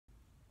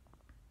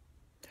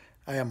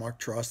Hi, I'm Mark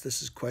Tross.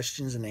 This is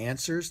Questions and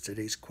Answers.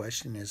 Today's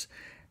question is,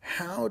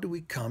 how do we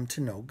come to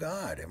know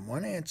God? And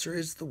one answer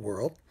is the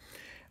world.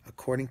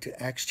 According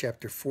to Acts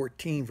chapter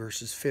 14,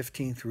 verses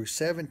 15 through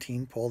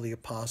 17, Paul the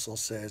Apostle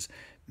says,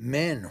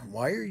 Men,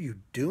 why are you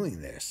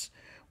doing this?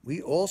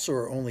 We also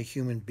are only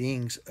human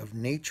beings of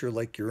nature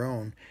like your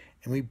own,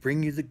 and we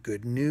bring you the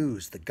good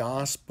news, the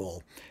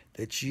gospel,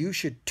 that you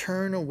should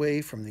turn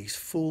away from these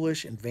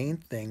foolish and vain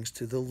things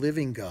to the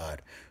living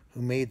God,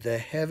 who made the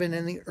heaven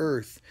and the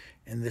earth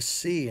and the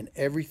sea and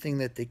everything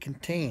that they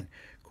contain,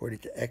 according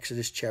to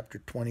Exodus chapter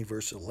 20,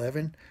 verse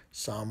 11,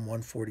 Psalm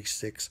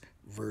 146,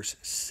 verse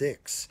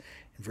 6.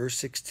 In verse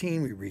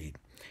 16, we read,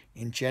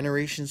 In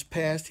generations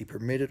past, he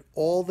permitted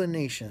all the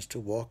nations to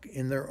walk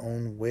in their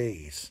own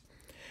ways.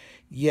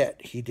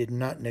 Yet he did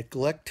not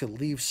neglect to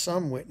leave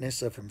some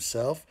witness of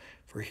himself,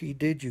 for he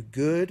did you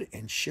good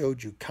and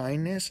showed you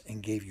kindness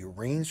and gave you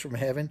rains from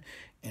heaven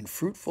and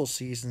fruitful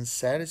seasons,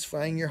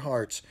 satisfying your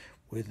hearts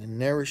with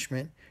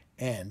nourishment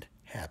and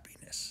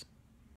happiness.